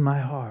in my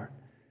heart.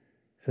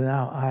 So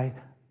now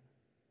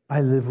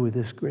I live with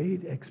this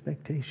great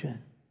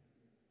expectation.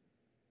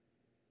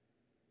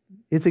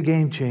 It's a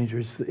game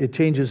changer. It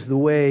changes the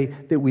way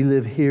that we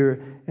live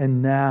here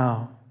and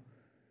now.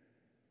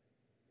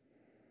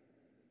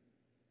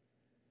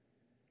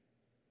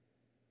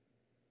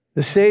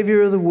 The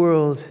Savior of the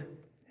world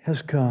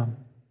has come.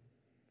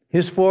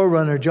 His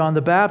forerunner, John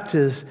the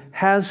Baptist,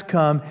 has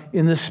come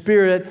in the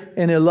spirit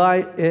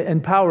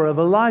and power of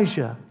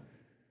Elijah.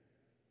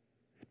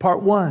 It's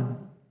part 1.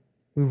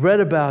 We've read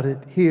about it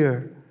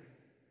here.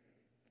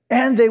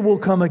 And they will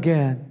come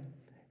again.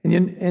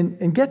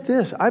 And get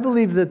this, I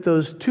believe that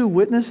those 2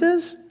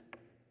 witnesses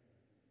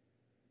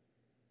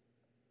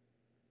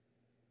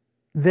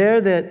there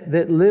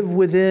that live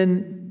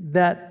within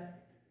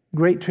that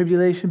great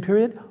tribulation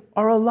period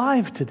are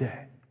alive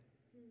today.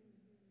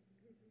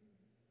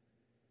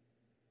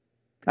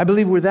 I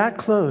believe we're that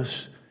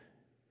close.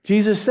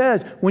 Jesus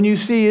says, when you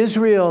see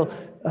Israel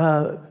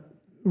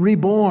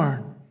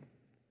reborn,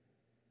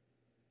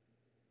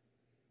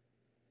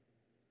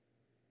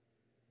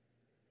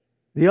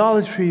 the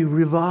olive tree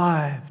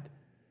revived,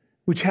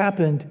 which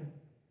happened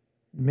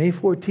May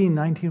 14,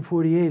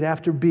 1948,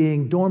 after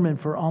being dormant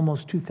for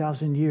almost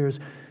 2,000 years.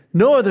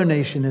 No other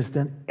nation has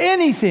done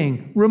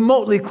anything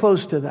remotely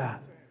close to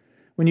that.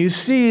 When you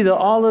see the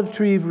olive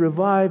tree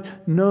revived,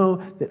 know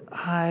that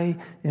I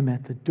am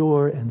at the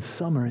door and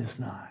summer is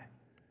nigh.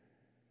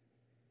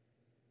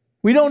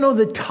 We don't know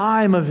the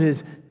time of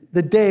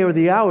the day or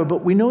the hour,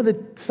 but we know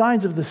the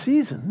signs of the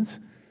seasons.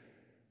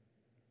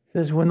 It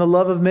says, when the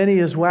love of many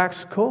is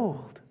waxed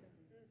cold.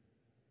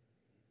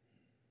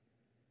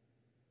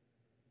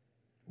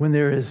 When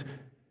there is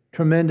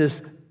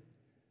tremendous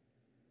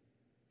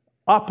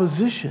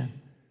opposition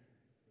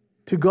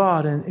to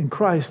God and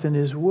Christ and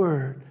His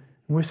Word.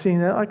 And we're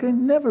seeing that like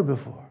never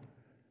before.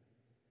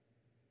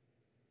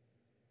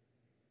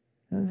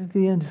 And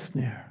the end is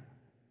near.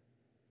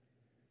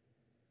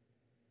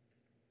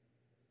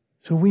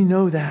 So we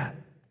know that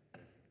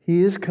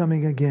He is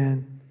coming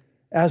again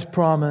as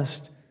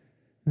promised.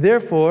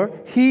 Therefore,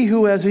 he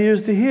who has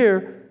ears to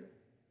hear,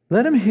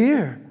 let him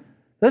hear.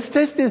 Let's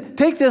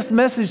take this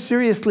message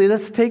seriously.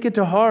 Let's take it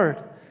to heart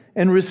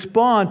and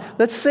respond.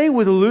 Let's say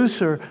with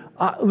Luther,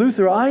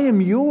 I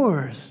am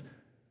yours.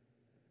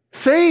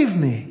 Save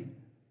me.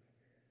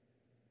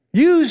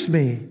 Use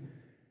me.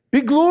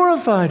 Be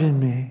glorified in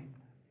me.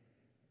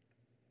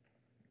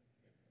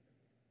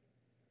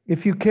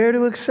 If you care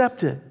to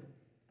accept it.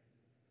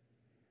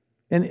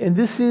 And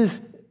this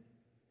is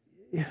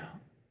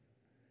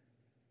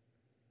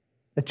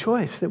a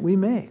choice that we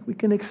make. We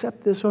can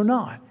accept this or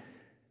not.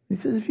 He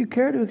says, if you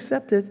care to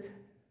accept it,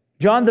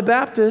 John the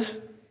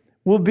Baptist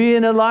will be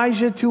an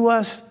Elijah to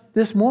us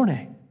this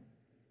morning,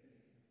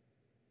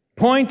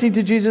 pointing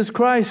to Jesus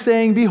Christ,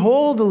 saying,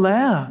 behold the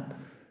Lamb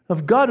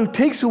of God who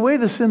takes away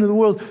the sin of the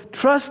world.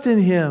 Trust in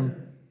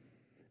Him.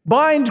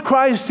 Bind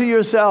Christ to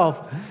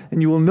yourself,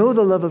 and you will know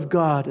the love of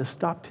God, as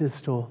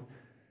Baptist told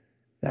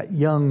that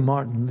young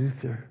Martin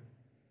Luther.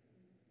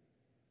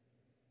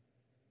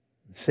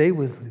 Say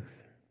with Luther,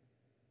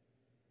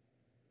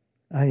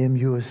 I am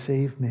yours,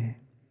 save me.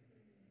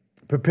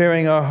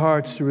 Preparing our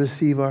hearts to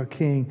receive our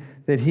King,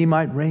 that He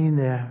might reign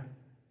there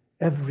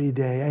every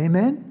day.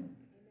 Amen?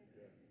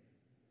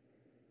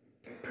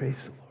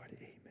 Praise the Lord.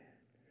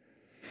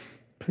 Amen.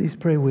 Please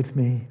pray with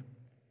me.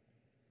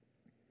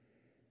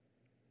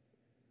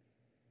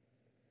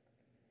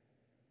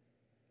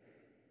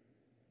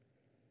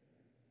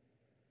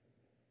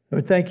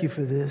 Lord, thank You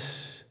for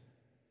this.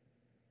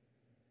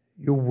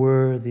 Your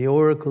word, the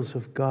oracles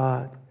of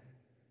God,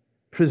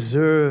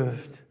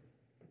 preserved,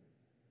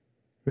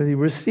 really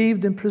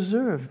received and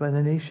preserved by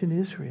the nation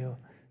Israel.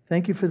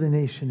 Thank You for the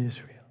nation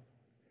Israel.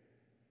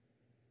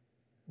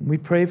 We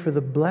pray for the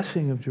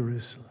blessing of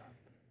Jerusalem.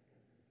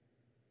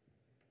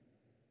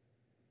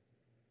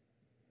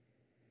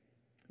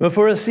 But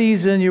for a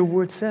season, Your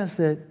word says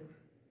that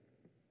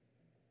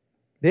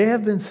They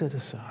have been set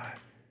aside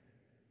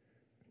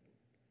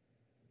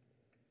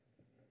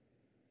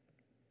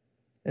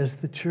as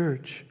the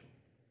church.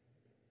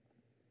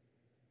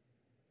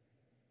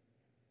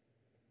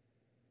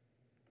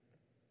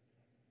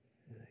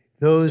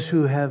 Those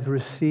who have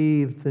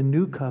received the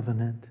new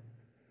covenant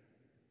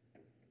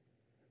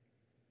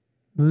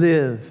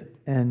live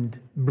and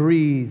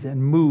breathe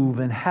and move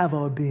and have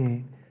our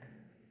being.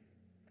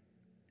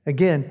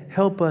 Again,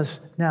 help us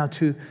now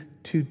to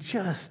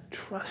just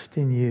trust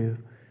in you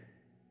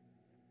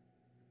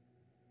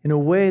in a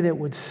way that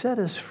would set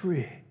us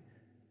free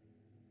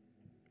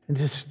and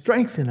to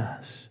strengthen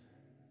us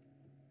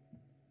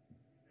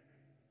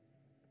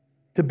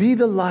to be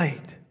the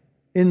light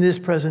in this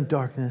present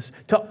darkness,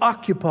 to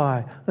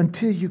occupy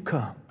until you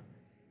come.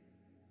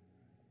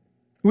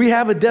 We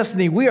have a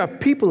destiny. We are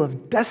people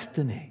of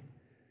destiny.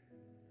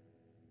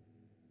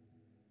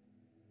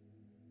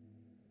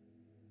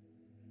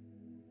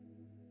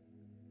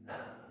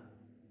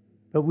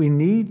 But we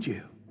need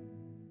you.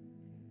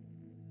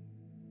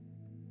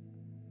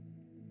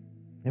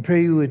 I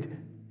pray you would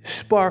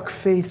spark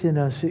faith in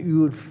us, that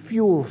you would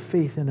fuel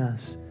faith in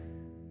us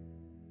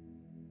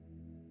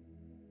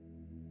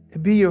to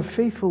be your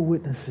faithful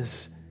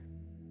witnesses.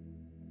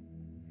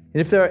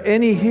 And if there are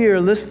any here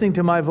listening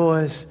to my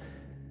voice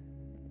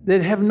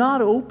that have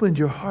not opened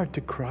your heart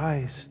to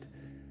Christ,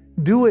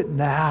 do it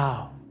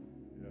now.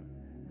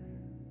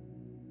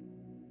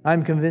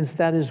 I'm convinced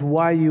that is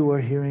why you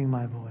are hearing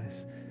my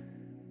voice.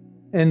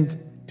 And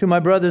to my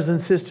brothers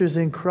and sisters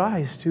in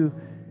Christ who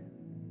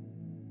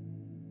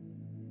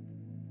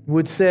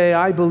would say,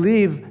 I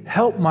believe,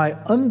 help my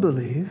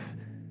unbelief,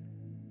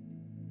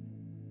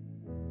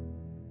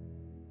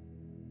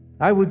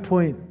 I would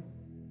point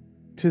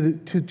to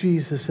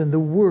Jesus and the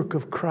work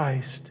of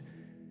Christ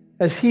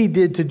as he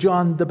did to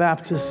John the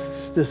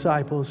Baptist's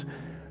disciples.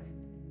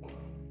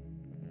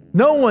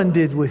 No one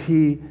did what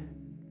he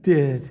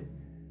did.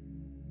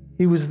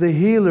 He was the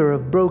healer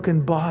of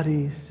broken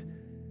bodies.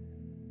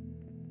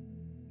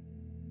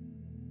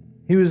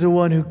 He was the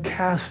one who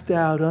cast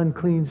out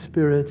unclean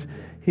spirits.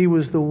 He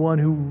was the one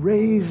who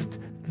raised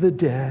the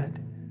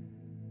dead.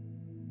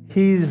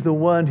 He's the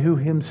one who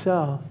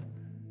himself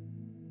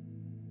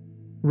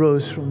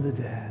rose from the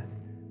dead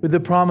with the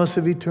promise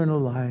of eternal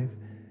life.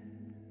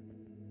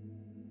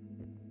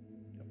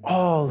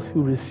 All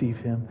who receive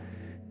him.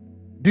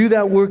 Do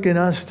that work in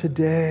us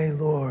today,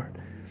 Lord.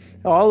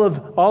 All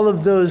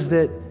of those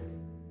that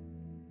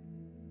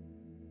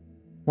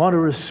want to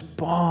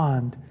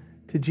respond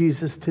to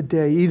Jesus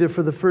today, either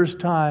for the first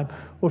time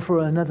or for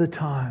another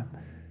time.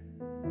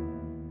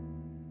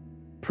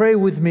 Pray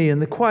with me in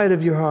the quiet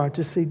of your heart.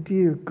 Just say,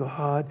 dear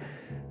God,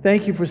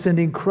 thank you for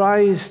sending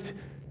Christ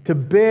to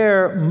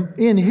bear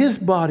in his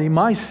body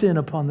my sin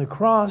upon the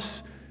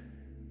cross,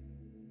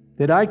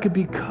 that I could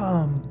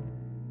become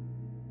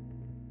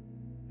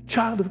a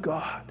child of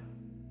God.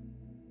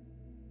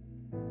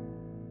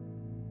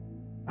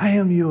 I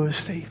am yours.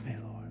 Save me,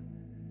 Lord.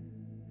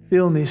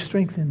 Fill me,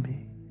 strengthen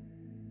me.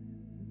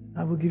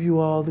 I will give you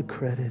all the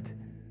credit.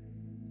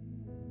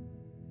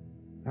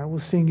 I will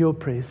sing your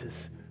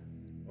praises.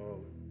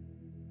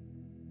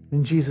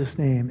 In Jesus'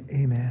 name,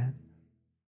 amen.